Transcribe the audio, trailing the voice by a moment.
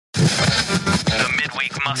The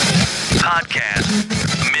Midweek Muscle Podcast.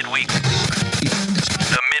 The Midweek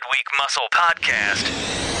Muscle Podcast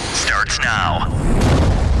starts now.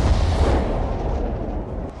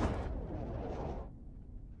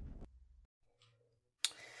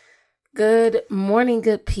 Good morning,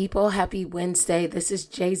 good people. Happy Wednesday. This is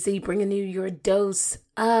Jay-Z bringing you your dose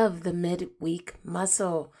of the Midweek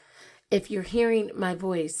Muscle. If you're hearing my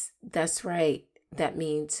voice, that's right. That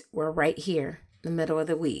means we're right here in the middle of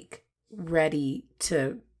the week, ready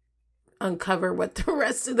to uncover what the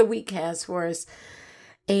rest of the week has for us.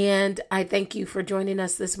 And I thank you for joining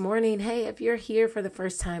us this morning. Hey, if you're here for the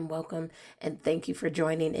first time, welcome. And thank you for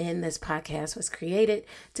joining in. This podcast was created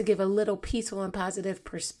to give a little peaceful and positive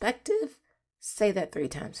perspective. Say that 3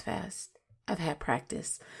 times fast. I've had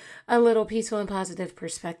practice. A little peaceful and positive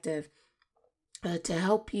perspective to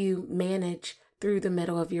help you manage through the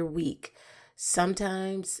middle of your week.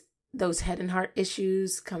 Sometimes those head and heart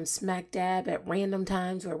issues come smack dab at random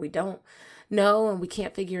times where we don't know and we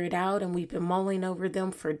can't figure it out, and we've been mulling over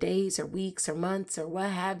them for days or weeks or months or what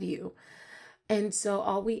have you. And so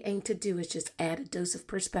all we aim to do is just add a dose of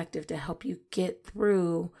perspective to help you get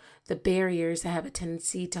through the barriers that have a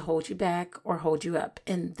tendency to hold you back or hold you up.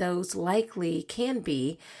 And those likely can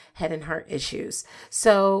be head and heart issues.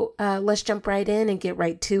 So let's jump right in and get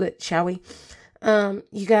right to it, shall we?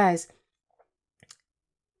 You guys,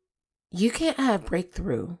 you can't have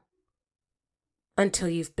breakthrough until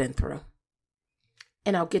you've been through.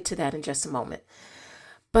 And I'll get to that in just a moment.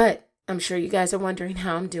 But I'm sure you guys are wondering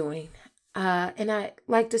how I'm doing. And I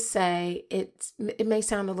like to say it may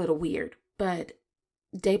sound a little weird, but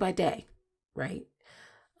day by day, right?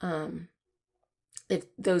 If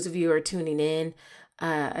those of you are tuning in,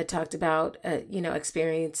 I talked about,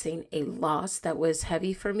 experiencing a loss that was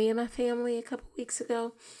heavy for me and my family a couple weeks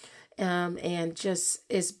ago. And just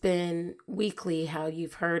it's been weekly how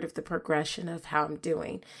you've heard of the progression of how I'm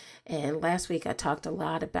doing. And last week I talked a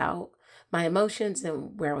lot about my emotions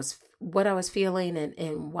and what I was feeling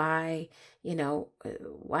and why,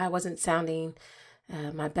 why I wasn't sounding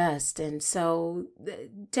my best. And so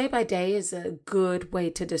day by day is a good way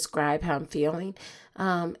to describe how I'm feeling.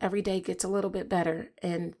 Every day gets a little bit better.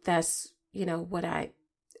 And that's, what I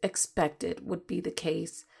expected would be the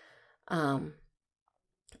case.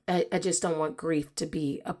 I just don't want grief to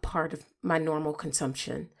be a part of my normal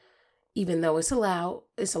consumption, even though it's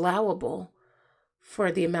allowable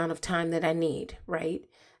for the amount of time that I need, right?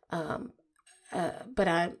 But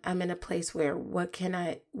I'm in a place where what can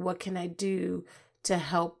I do to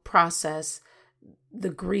help process the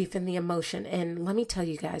grief and the emotion? And let me tell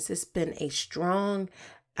you guys, it's been a strong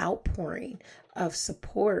outpouring of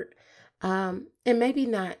support, and maybe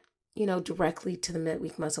not directly to the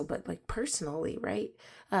Midweek Muscle, but like personally, right?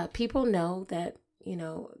 People know that,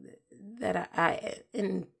 that I,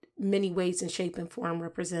 in many ways and shape and form,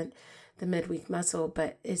 represent the Midweek Muscle,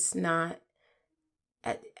 but it's not,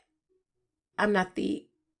 I'm not the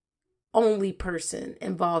only person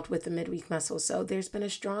involved with the Midweek Muscle. So there's been a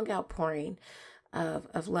strong outpouring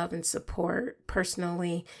of love and support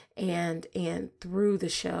personally and through the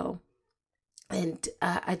show. And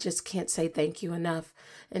I just can't say thank you enough.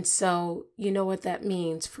 And so you know what that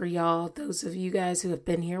means for y'all, those of you guys who have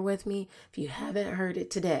been here with me. If you haven't heard it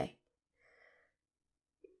today,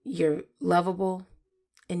 you're lovable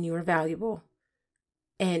and you are valuable.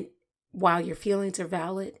 And while your feelings are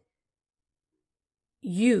valid,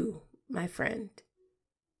 you, my friend,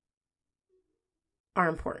 are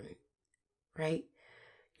important, right?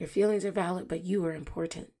 Your feelings are valid, but you are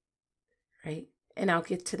important, right? And I'll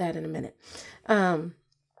get to that in a minute.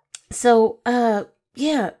 So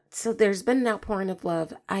there's been an outpouring of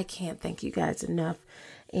love. I can't thank you guys enough.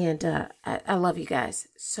 And I love you guys.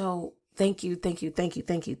 So thank you. This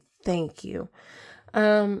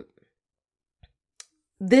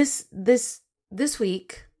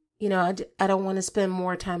week, I don't want to spend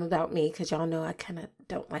more time about me because y'all know I kind of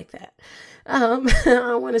don't like that.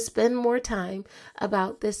 I want to spend more time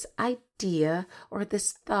about this idea or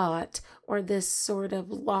this thought or this sort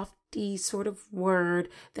of lofty sort of word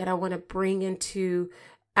that I want to bring into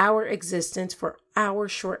our existence for our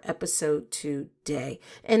short episode today.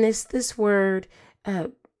 And it's this word,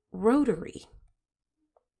 rotary.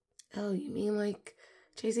 Oh, you mean like,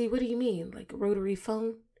 Jay-Z, what do you mean? Like a rotary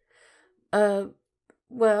phone?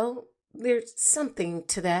 Well, there's something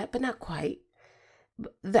to that, but not quite.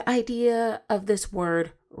 The idea of this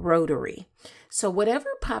word rotary. So whatever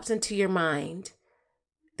pops into your mind,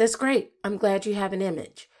 that's great. I'm glad you have an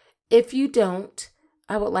image. If you don't,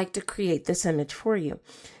 I would like to create this image for you.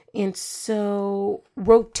 And so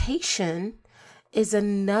rotation is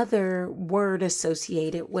another word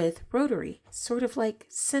associated with rotary, sort of like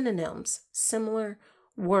synonyms, similar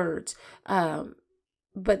words.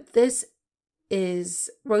 But this is,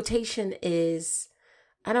 rotation is,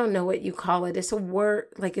 I don't know what you call it. It's a word,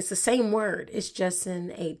 like it's the same word. It's just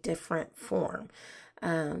in a different form.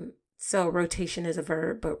 So rotation is a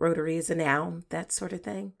verb, but rotary is a noun, that sort of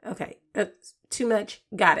thing. Okay. Too much.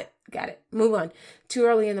 Got it. Move on. Too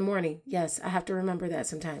early in the morning. Yes, I have to remember that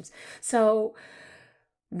sometimes. So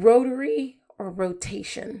rotary or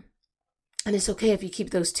rotation. And it's okay if you keep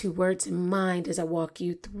those two words in mind as I walk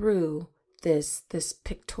you through this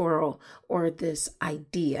pictorial or this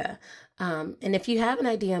idea. And if you have an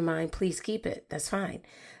idea in mind, please keep it. That's fine.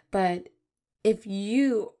 But if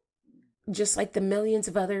you, just like the millions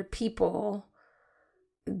of other people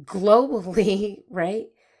globally, right,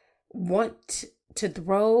 want to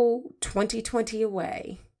throw 2020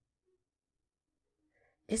 away,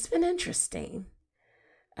 it's been interesting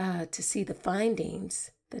to see the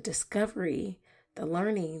findings, the discovery, the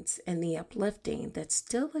learnings, and the uplifting that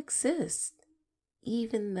still exists,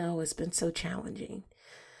 even though it's been so challenging.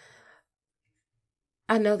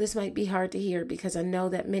 I know this might be hard to hear because I know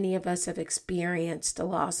that many of us have experienced a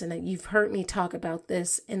loss, and you've heard me talk about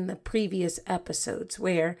this in the previous episodes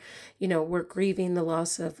where, we're grieving the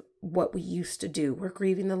loss of what we used to do. We're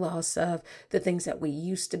grieving the loss of the things that we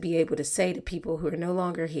used to be able to say to people who are no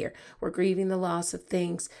longer here. We're grieving the loss of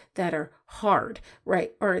things that are hard,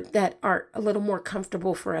 right? Or that are a little more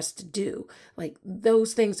comfortable for us to do. Like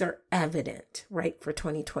those things are evident, right? For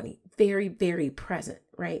 2020, very, very present,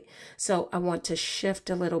 right? So I want to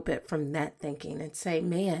shift a little bit from that thinking and say,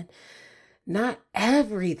 man, not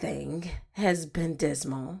everything has been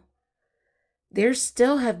dismal. There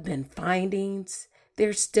still have been findings.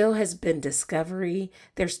 There still has been discovery.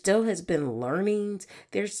 There still has been learnings.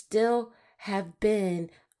 There still have been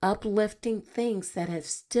uplifting things that have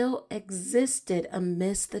still existed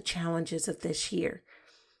amidst the challenges of this year.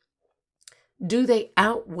 Do they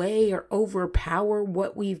outweigh or overpower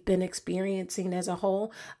what we've been experiencing as a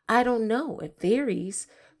whole? I don't know. It varies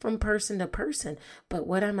from person to person. But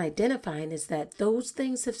what I'm identifying is that those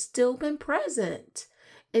things have still been present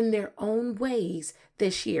in their own ways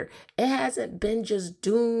this year. It hasn't been just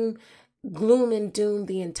gloom and doom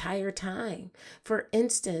the entire time. For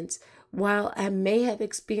instance, while I may have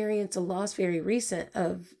experienced a loss very recent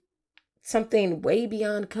of something way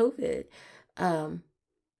beyond COVID,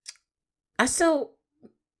 I still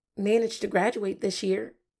managed to graduate this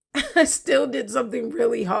year. I still did something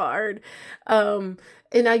really hard.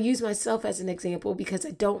 And I use myself as an example because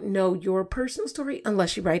I don't know your personal story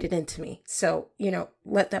unless you write it into me. So,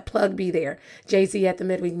 let that plug be there.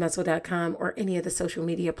 jz@themidweekmuscle.com or any of the social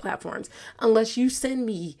media platforms. Unless you send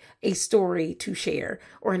me a story to share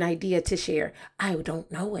or an idea to share, I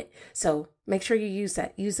don't know it. So make sure you use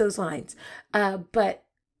that. Use those lines. But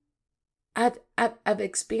I've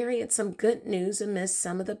experienced some good news amidst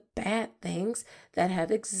some of the bad things that have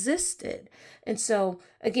existed. And so,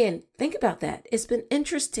 again, think about that. It's been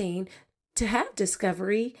interesting to have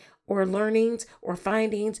discovery or learnings or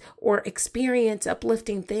findings or experience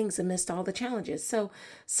uplifting things amidst all the challenges. So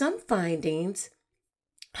some findings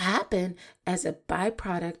happen as a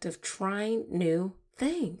byproduct of trying new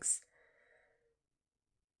things.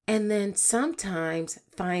 And then sometimes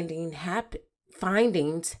findings happen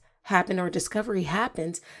or discovery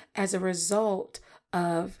happens as a result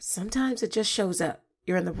of, sometimes it just shows up.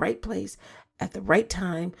 You're in the right place at the right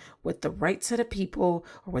time with the right set of people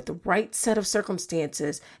or with the right set of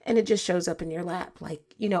circumstances. And it just shows up in your lap,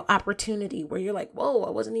 like, opportunity where you're like, whoa,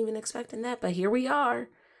 I wasn't even expecting that, but here we are,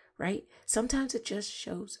 right? Sometimes it just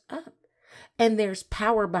shows up and there's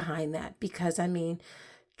power behind that because,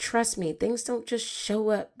 trust me, things don't just show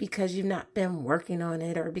up because you've not been working on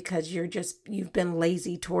it or because you've been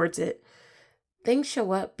lazy towards it. Things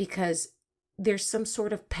show up because there's some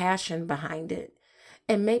sort of passion behind it.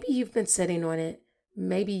 And maybe you've been sitting on it.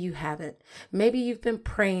 Maybe you haven't. Maybe you've been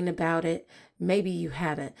praying about it. Maybe you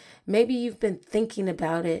haven't. Maybe you've been thinking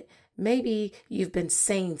about it. Maybe you've been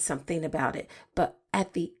saying something about it. But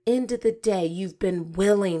at the end of the day, you've been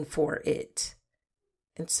willing for it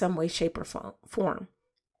in some way, shape, or form.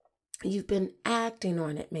 You've been acting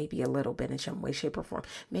on it maybe a little bit in some way, shape, or form.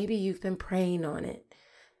 Maybe you've been praying on it.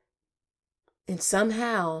 And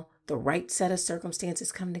somehow the right set of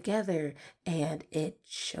circumstances come together and it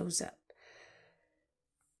shows up.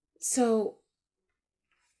 So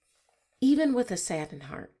even with a saddened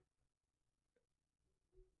heart,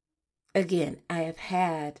 again, I have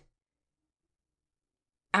had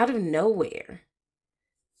out of nowhere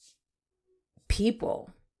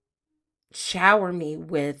people shower me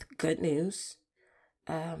with good news.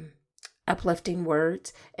 uplifting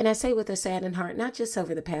words. And I say with a saddened heart, not just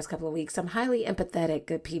over the past couple of weeks. I'm highly empathetic,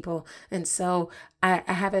 good people. And so I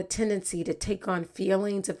have a tendency to take on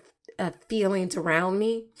feelings around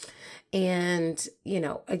me. And,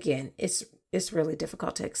 again, it's really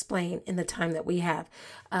difficult to explain in the time that we have.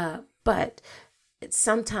 But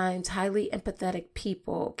sometimes highly empathetic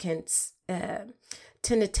people can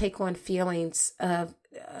tend to take on feelings of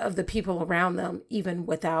the people around them, even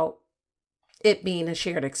without it being a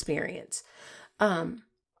shared experience. And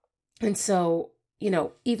so,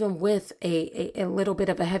 even with a little bit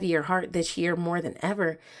of a heavier heart this year, more than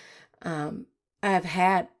ever, I've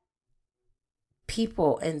had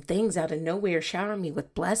people and things out of nowhere shower me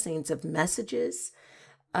with blessings of messages,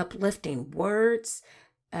 uplifting words,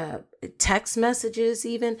 text messages.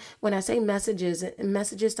 Even when I say messages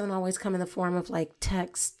don't always come in the form of like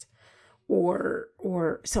text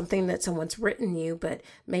or something that someone's written you, but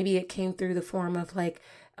maybe it came through the form of like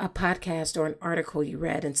a podcast or an article you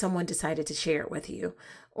read and someone decided to share it with you,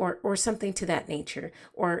 or something to that nature,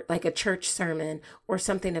 or like a church sermon or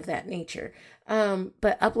something of that nature.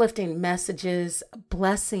 But uplifting messages,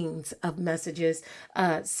 blessings of messages,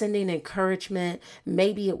 sending encouragement.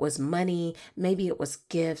 Maybe it was money, maybe it was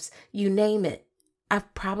gifts, you name it.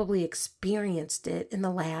 I've probably experienced it in the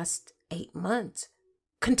last 8 months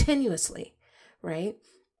continuously, right?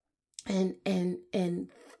 And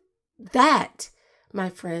that, my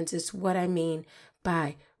friends, is what I mean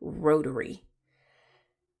by rotary.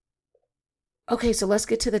 Okay, so let's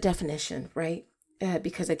get to the definition, right?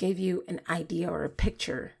 Because I gave you an idea or a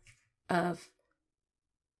picture of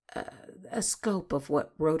a scope of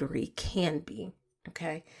what rotary can be.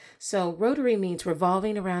 Okay, so rotary means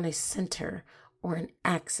revolving around a center or an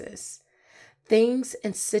axis. Things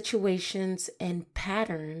and situations and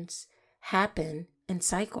patterns happen in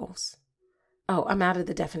cycles. Oh, I'm out of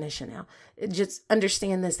the definition now. Just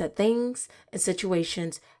understand this, that things and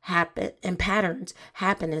situations happen and patterns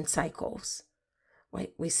happen in cycles.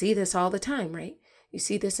 Wait, we see this all the time, right? You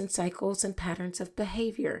see this in cycles and patterns of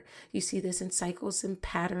behavior. You see this in cycles and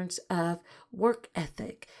patterns of work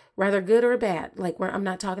ethic, rather good or bad. Like I'm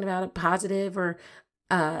not talking about a positive or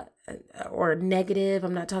negative.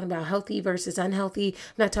 I'm not talking about healthy versus unhealthy.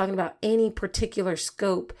 I'm not talking about any particular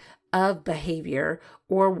scope of behavior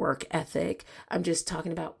or work ethic. I'm just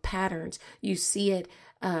talking about patterns. You see it.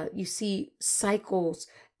 You see cycles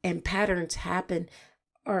and patterns happen,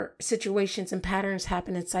 or situations and patterns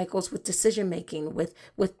happen in cycles with decision making,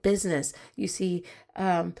 with business. You see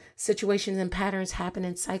situations and patterns happen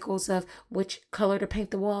in cycles of which color to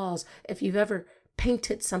paint the walls. If you've ever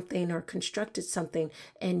painted something or constructed something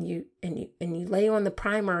and you lay on the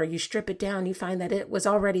primer or you strip it down, you find that it was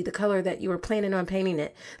already the color that you were planning on painting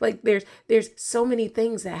it. Like there's so many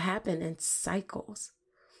things that happen in cycles.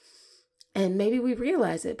 And maybe we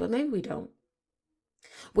realize it, but maybe we don't.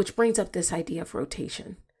 Which brings up this idea of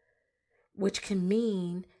rotation, which can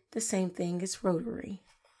mean the same thing as rotary.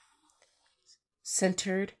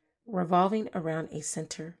 Centered, revolving around a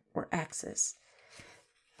center or axis.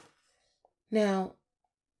 Now,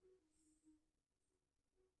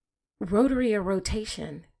 rotary or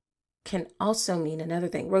rotation can also mean another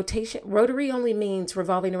thing. Rotary only means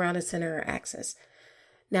revolving around a center or axis.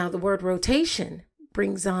 Now, the word rotation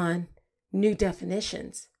brings on new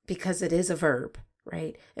definitions because it is a verb,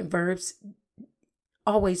 right? And verbs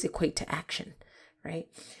always equate to action, right?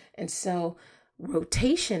 And so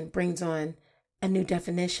rotation brings on a new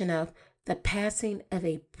definition of the passing of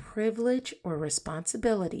a privilege or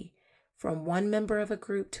responsibility from one member of a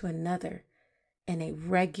group to another in a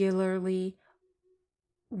regularly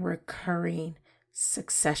recurring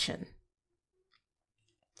succession.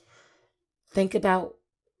 Think about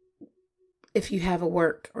if you have a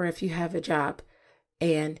work or if you have a job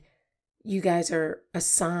and you guys are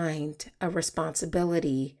assigned a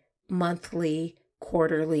responsibility monthly,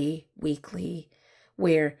 quarterly, weekly,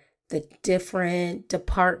 where the different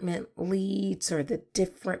department leads or the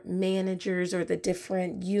different managers or the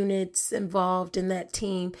different units involved in that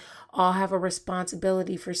team all have a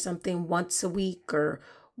responsibility for something once a week or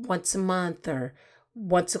once a month or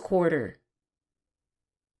once a quarter.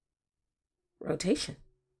 Rotation,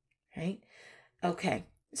 right? Okay,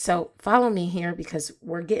 so follow me here because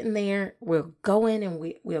we're getting there. We'll go in and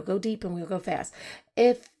we'll go deep and we'll go fast.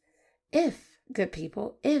 If good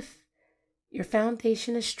people, if your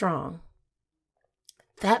foundation is strong,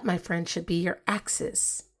 that, my friend, should be your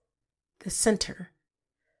axis, the center.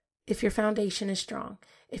 If your foundation is strong,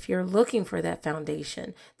 if you're looking for that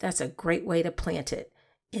foundation, that's a great way to plant it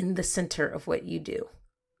in the center of what you do,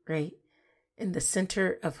 right? In the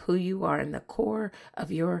center of who you are, in the core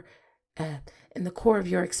of your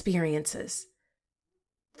experiences.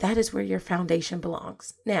 that is where your foundation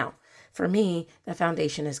belongs. Now, for me, the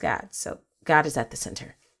foundation is God. So God is at the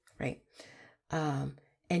center, right?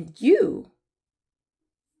 And you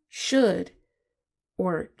should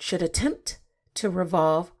attempt to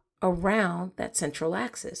revolve around that central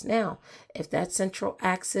axis. Now, if that central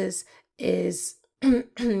axis is,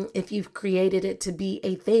 if you've created it to be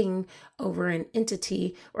a thing over an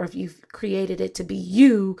entity, or if you've created it to be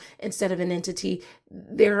you instead of an entity,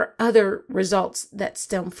 there are other results that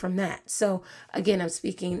stem from that. So again, I'm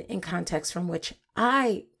speaking in context from which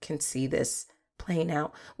I can see this playing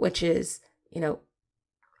out, which is,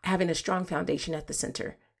 having a strong foundation at the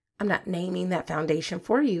center. I'm not naming that foundation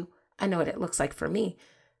for you. I know what it looks like for me.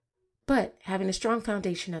 But having a strong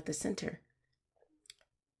foundation at the center,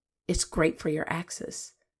 it's great for your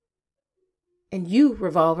axis. And you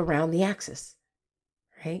revolve around the axis,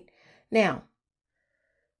 right? Now,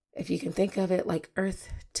 if you can think of it like Earth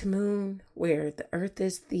to Moon, where the Earth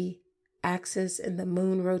is the axis and the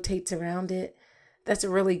moon rotates around it, that's a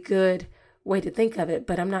really good way to think of it.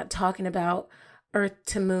 But I'm not talking about Earth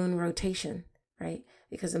to Moon rotation, right?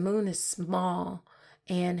 Because the moon is small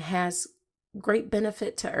and has great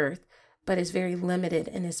benefit to Earth, but is very limited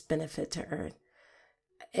in its benefit to Earth.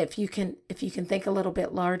 If you can think a little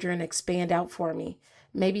bit larger and expand out for me,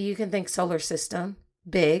 maybe you can think solar system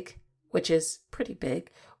big, which is pretty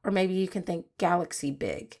big, or maybe you can think galaxy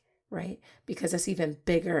big, right? Because it's even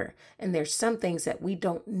bigger. And there's some things that we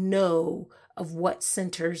don't know of what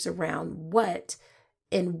centers around what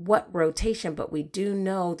in what rotation, but we do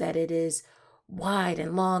know that it is wide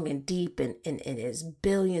and long and deep, and it is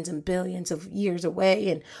billions and billions of years away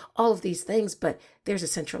and all of these things, but there's a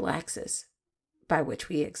central axis by which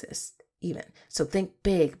we exist even. So think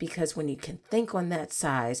big, because when you can think on that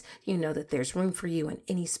size, you know that there's room for you in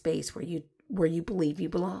any space where you believe you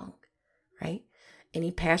belong, right?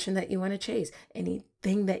 Any passion that you want to chase,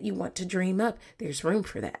 anything that you want to dream up, there's room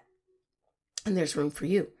for that. And there's room for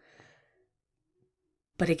you.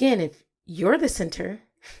 But again, if you're the center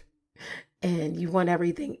and you want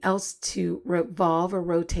everything else to revolve or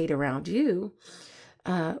rotate around you,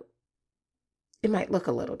 it might look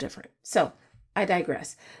a little different. So I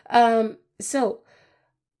digress. So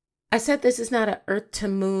I said this is not an Earth to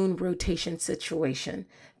Moon rotation situation,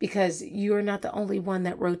 because you're not the only one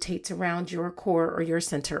that rotates around your core or your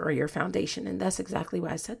center or your foundation. And that's exactly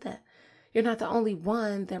why I said that. You're not the only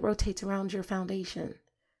one that rotates around your foundation.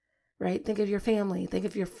 Right? Think of your family, think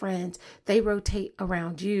of your friends. They rotate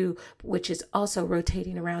around you, which is also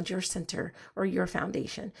rotating around your center or your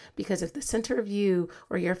foundation. Because if the center of you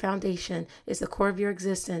or your foundation is the core of your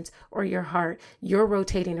existence or your heart, you're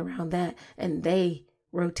rotating around that, and they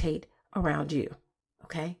rotate around you.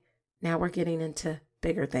 Okay? Now we're getting into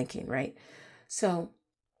bigger thinking, right? So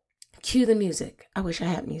cue the music. I wish I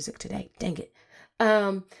had music today. Dang it.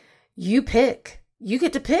 You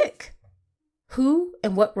get to pick who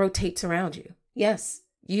and what rotates around you. Yes,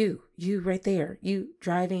 you right there, you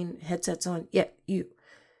driving, headsets on. Yeah,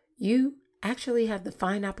 you actually have the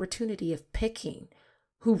fine opportunity of picking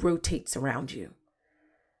who rotates around you.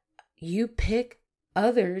 You pick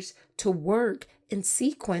others to work in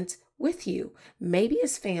sequence with you. Maybe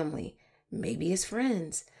it's family, maybe it's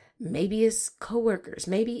friends, maybe it's coworkers,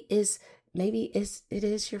 maybe it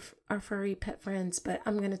is our furry pet friends. But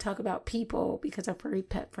I'm going to talk about people, because our furry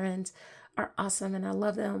pet friends are awesome and I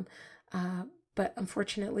love them. But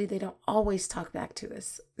unfortunately, they don't always talk back to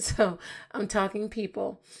us. So I'm talking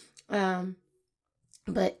people.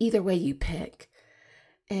 But either way you pick.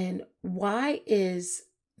 And why is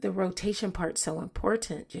the rotation part so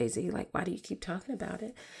important, Jay-Z? Like, why do you keep talking about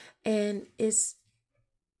it? And it's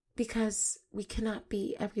because we cannot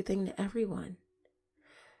be everything to everyone.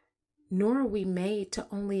 Nor are we made to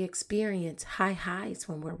only experience high highs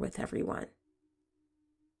when we're with everyone.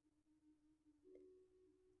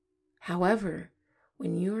 However,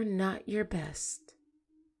 when you're not your best,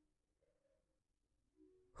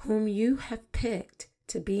 whom you have picked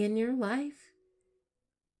to be in your life,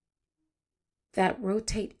 that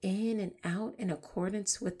rotate in and out in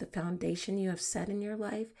accordance with the foundation you have set in your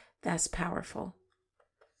life, that's powerful.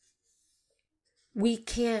 We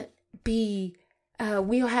can't be,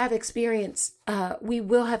 we will have experienced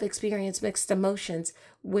mixed emotions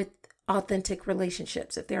with authentic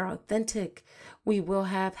relationships. If they're authentic, we will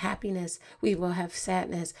have happiness, we will have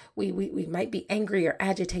sadness, we might be angry or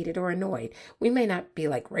agitated or annoyed. We may not be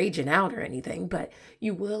like raging out or anything, but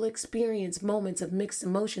you will experience moments of mixed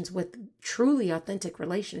emotions with truly authentic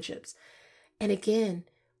relationships. And again,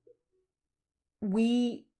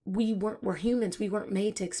 we're humans. We weren't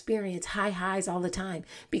made to experience high highs all the time,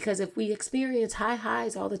 because if we experience high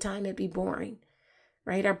highs all the time, it'd be boring,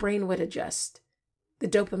 right? Our brain would adjust. the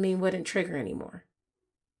dopamine wouldn't trigger anymore.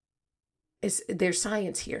 There's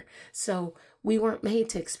science here. So we weren't made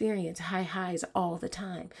to experience high highs all the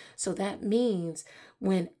time. So that means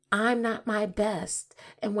when I'm not my best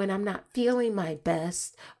and when I'm not feeling my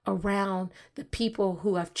best around the people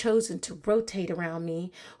who I've chosen to rotate around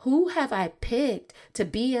me, who have I picked to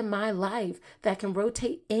be in my life that can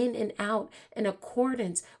rotate in and out in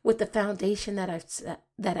accordance with the foundation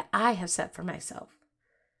that I have set for myself?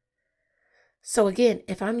 So again,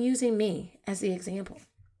 if I'm using me as the example,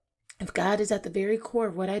 if God is at the very core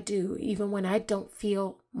of what I do, even when I don't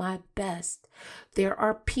feel my best, there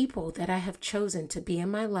are people that I have chosen to be in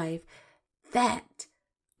my life that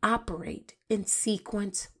operate in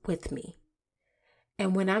sequence with me.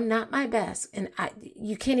 And when I'm not my best, and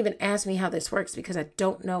you can't even ask me how this works because I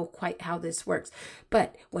don't know quite how this works.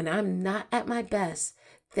 But when I'm not at my best,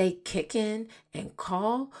 they kick in and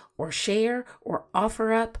call or share or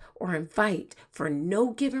offer up or invite for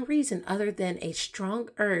no given reason other than a strong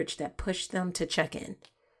urge that pushed them to check in.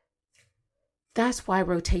 That's why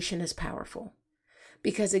rotation is powerful.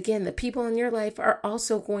 Because again, the people in your life are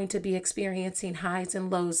also going to be experiencing highs and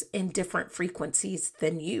lows in different frequencies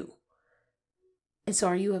than you. And so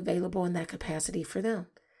are you available in that capacity for them?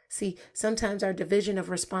 See, sometimes our division of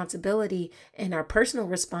responsibility and our personal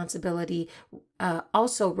responsibility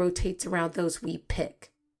also rotates around those we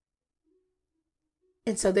pick.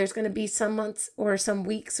 And so there's going to be some months or some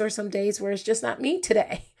weeks or some days where it's just not me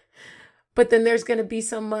today. But then there's going to be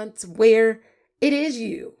some months where it is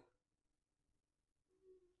you.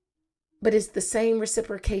 But it's the same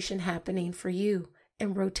reciprocation happening for you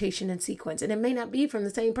in rotation and sequence. And it may not be from the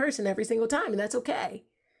same person every single time, and that's okay.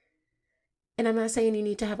 And I'm not saying you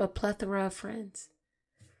need to have a plethora of friends.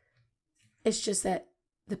 It's just that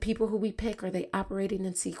the people who we pick, are they operating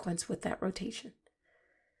in sequence with that rotation?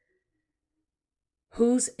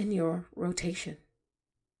 Who's in your rotation?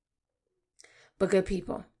 But good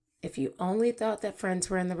people, if you only thought that friends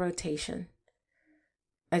were in the rotation,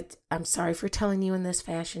 I'm sorry for telling you in this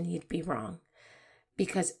fashion, you'd be wrong.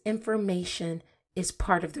 Because information is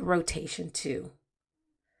part of the rotation too.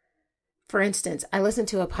 For instance, I listened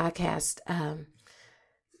to a podcast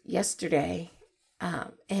yesterday,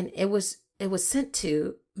 and it was sent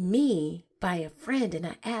to me by a friend, and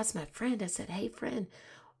I asked my friend, I said, "Hey friend,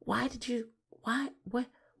 what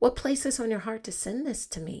placed this on your heart to send this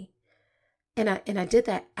to me?" And I did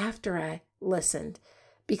that after I listened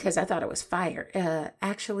because I thought it was fire.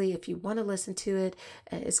 Actually, if you want to listen to it,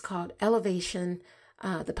 it's called Elevation.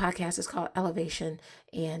 The podcast is called Elevation,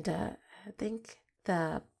 and I think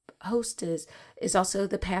the host is also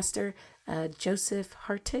the pastor, Joseph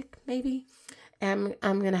Hartick, maybe. And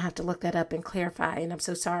I'm going to have to look that up and clarify, and I'm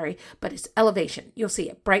so sorry, but it's Elevation. You'll see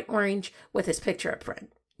it, bright orange with his picture up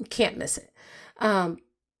front. You can't miss it.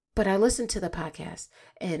 But I listened to the podcast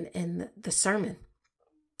and the sermon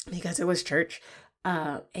because it was church.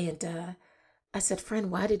 And I said,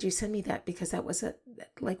 "Friend, why did you send me that?" Because that was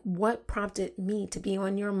what prompted me to be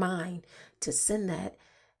on your mind to send that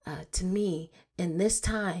to me in this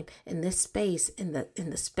time, in this space, in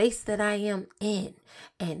the space that I am in,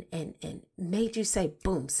 and made you say,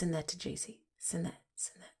 boom, send that to JC, send that.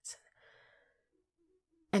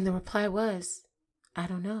 And the reply was, I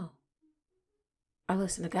don't know. I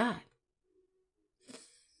listen to God.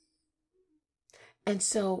 And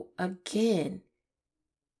so again,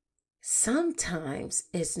 sometimes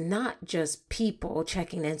it's not just people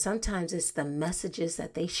checking in. Sometimes it's the messages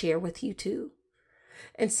that they share with you too.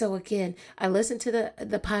 And so again, I listened to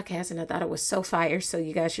the podcast and I thought it was so fire. So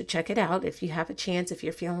you guys should check it out if you have a chance, if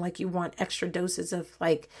you're feeling like you want extra doses of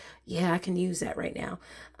I can use that right now.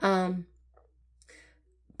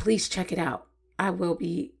 Please check it out. I will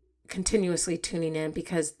be continuously tuning in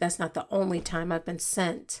because that's not the only time I've been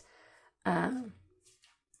sent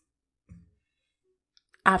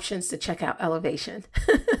options to check out Elevation.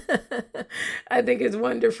 I think it's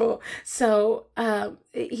wonderful. So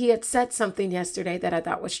he had said something yesterday that I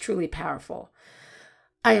thought was truly powerful.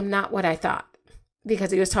 I am not what I thought,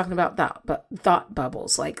 because he was talking about thought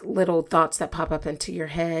bubbles, like little thoughts that pop up into your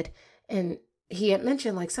head. And he had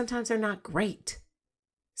mentioned sometimes they're not great.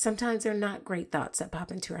 Sometimes they're not great thoughts that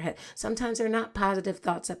pop into our head. Sometimes they're not positive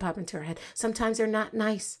thoughts that pop into our head. Sometimes they're not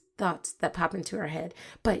nice thoughts that pop into our head.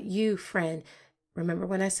 But you, friend, remember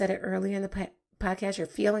when I said it earlier in the podcast, your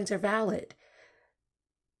feelings are valid,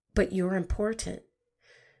 but you're important.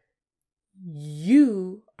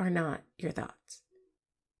 You are not your thoughts.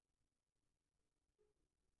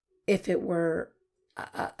 If it were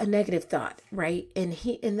a negative thought, right? And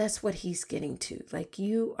that's what he's getting to.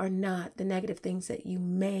 You are not the negative things that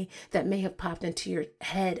may have popped into your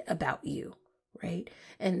head about you, right?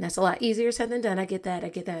 And that's a lot easier said than done. I get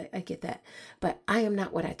that. But I am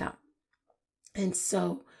not what I thought. And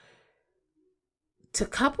so to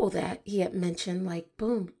couple that, he had mentioned like,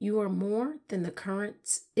 boom, you are more than the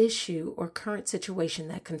current issue or current situation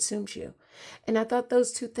that consumes you. And I thought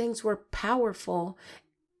those two things were powerful,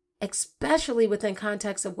 especially within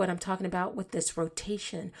context of what I'm talking about with this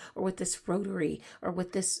rotation or with this rotary or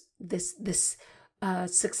with this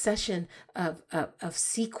succession of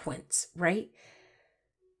sequence, right?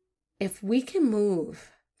 If we can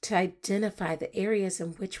move to identify the areas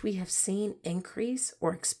in which we have seen increase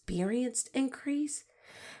or experienced increase,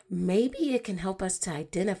 maybe it can help us to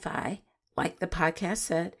identify, like the podcast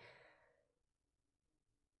said,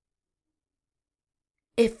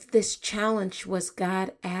 if this challenge was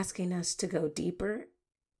God asking us to go deeper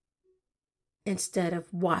instead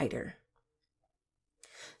of wider.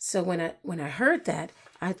 So when I heard that,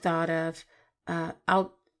 I thought of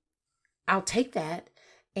I'll take that,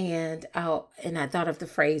 and I thought of the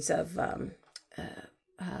phrase of a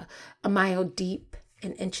mile deep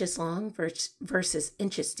and inches long versus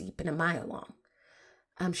inches deep and a mile long.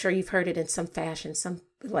 I'm sure you've heard it in some fashion, some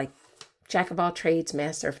like jack of all trades,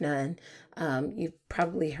 master of none. You've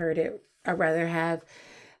probably heard it. I'd rather have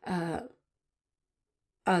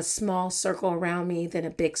a small circle around me than a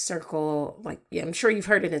big circle. Like, yeah, I'm sure you've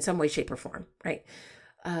heard it in some way, shape, or form, right?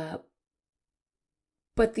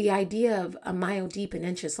 But the idea of a mile deep and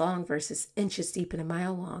inches long versus inches deep and a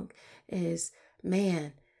mile long is,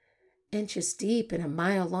 man, inches deep and a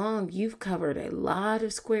mile long, you've covered a lot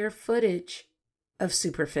of square footage of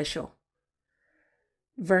superficial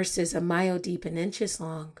versus a mile deep and inches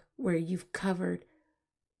long where you've covered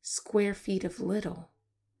square feet of little,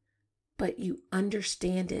 but you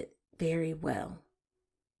understand it very well.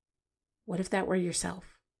 What if that were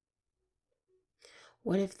yourself?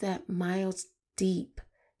 What if that miles deep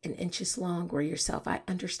and inches long were yourself? I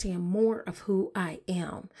understand more of who I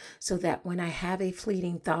am, so that when I have a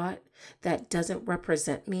fleeting thought that doesn't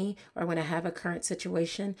represent me, or when I have a current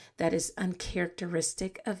situation that is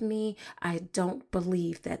uncharacteristic of me, I don't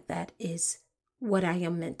believe that that is what I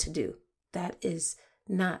am meant to do. That is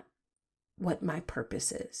not what my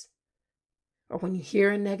purpose is. Or when you hear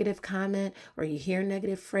a negative comment or you hear a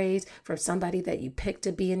negative phrase from somebody that you picked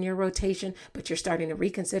to be in your rotation, but you're starting to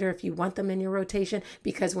reconsider if you want them in your rotation,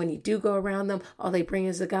 because when you do go around them, all they bring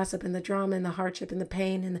is the gossip and the drama and the hardship and the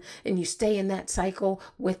pain, and you stay in that cycle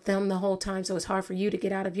with them the whole time. So it's hard for you to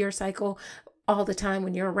get out of your cycle all the time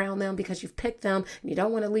when you're around them, because you've picked them and you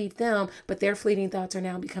don't want to leave them, but their fleeting thoughts are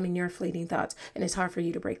now becoming your fleeting thoughts. And it's hard for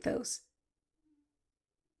you to break those.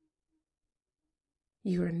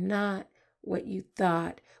 You are not what you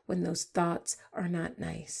thought when those thoughts are not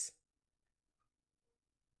nice.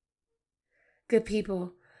 Good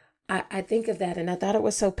people, I think of that, and I thought it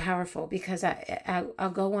was so powerful, because I'll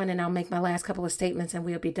go on and I'll make my last couple of statements and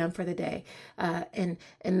we'll be done for the day. And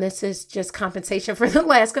this is just compensation for the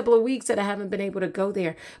last couple of weeks that I haven't been able to go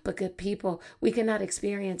there. But good people, we cannot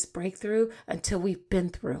experience breakthrough until we've been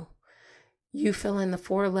through. You fill in the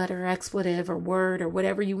 4-letter expletive or word or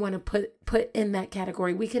whatever you want to put in that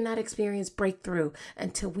category. We cannot experience breakthrough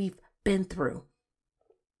until we've been through.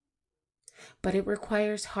 But it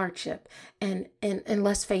requires hardship. And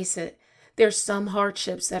let's face it, there's some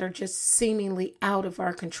hardships that are just seemingly out of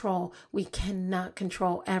our control. We cannot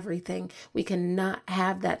control everything. We cannot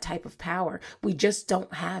have that type of power. We just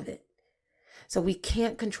don't have it. So we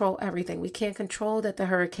can't control everything. We can't control that the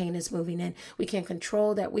hurricane is moving in. We can't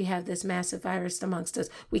control that we have this massive virus amongst us.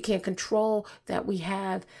 We can't control that we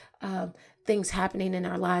have things happening in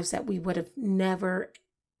our lives that we would have never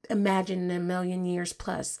imagined in a million years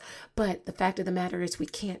plus. But the fact of the matter is we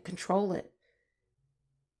can't control it.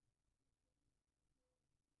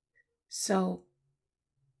 So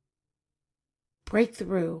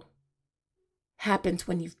breakthrough happens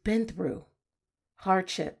when you've been through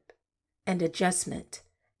hardship and adjustment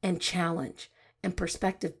and challenge and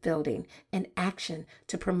perspective building and action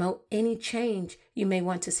to promote any change you may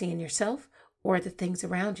want to see in yourself or the things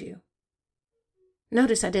around you.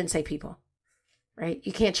 Notice I didn't say people, right?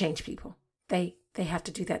 You can't change people. They have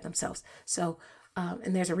to do that themselves. So,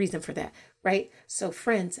 and there's a reason for that, right? So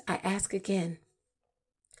friends, I ask again,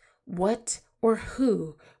 what or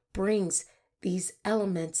who brings these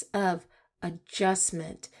elements of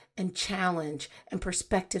adjustment and challenge and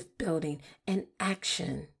perspective building and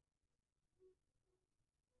action?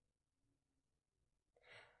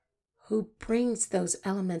 Who brings those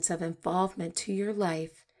elements of involvement to your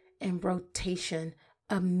life and rotation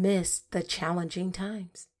amidst the challenging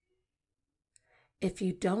times? If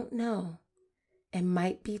you don't know, it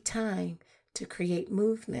might be time to create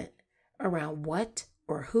movement around what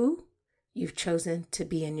or who you've chosen to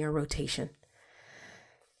be in your rotation.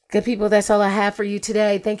 Good people, that's all I have for you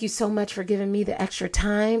today. Thank you so much for giving me the extra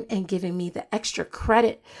time and giving me the extra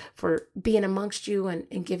credit for being amongst you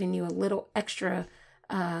and giving you a little extra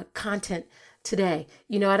content today.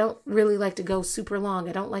 You know, I don't really like to go super long.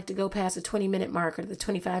 I don't like to go past the 20-minute mark or the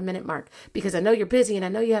 25-minute mark because I know you're busy and I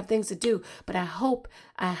know you have things to do. But I hope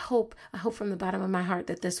from the bottom of my heart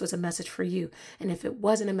that this was a message for you. And if it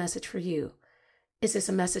wasn't a message for you, is this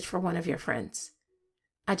a message for one of your friends?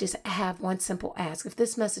 I just have one simple ask. If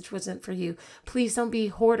this message wasn't for you, please don't be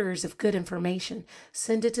hoarders of good information.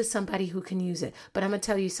 Send it to somebody who can use it. But I'm going to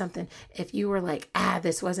tell you something. If you were like,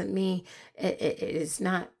 this wasn't me, it is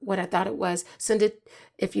not what I thought it was, send it.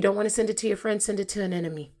 If you don't want to send it to your friend, send it to an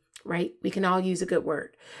enemy, right? We can all use a good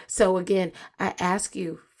word. So again, I ask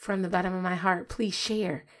you from the bottom of my heart, please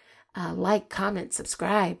share, like, comment,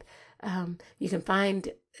 subscribe. You can find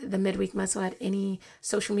the Midweek Muscle at any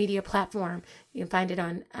social media platform. You can find it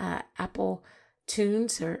on Apple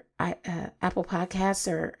Tunes or Apple Podcasts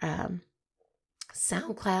or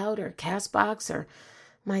SoundCloud or CastBox or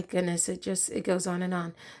my goodness, it goes on and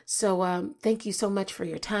on. So thank you so much for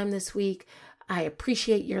your time this week. I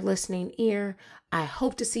appreciate your listening ear. I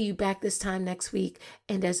hope to see you back this time next week.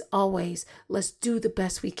 And as always, let's do the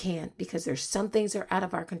best we can because there's some things that are out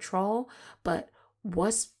of our control, but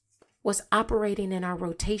what's operating in our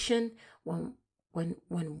rotation when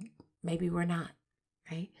maybe we're not,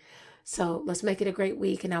 right? So let's make it a great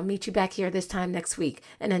week, and I'll meet you back here this time next week.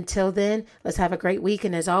 And until then, let's have a great week.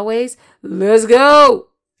 And as always, let's go.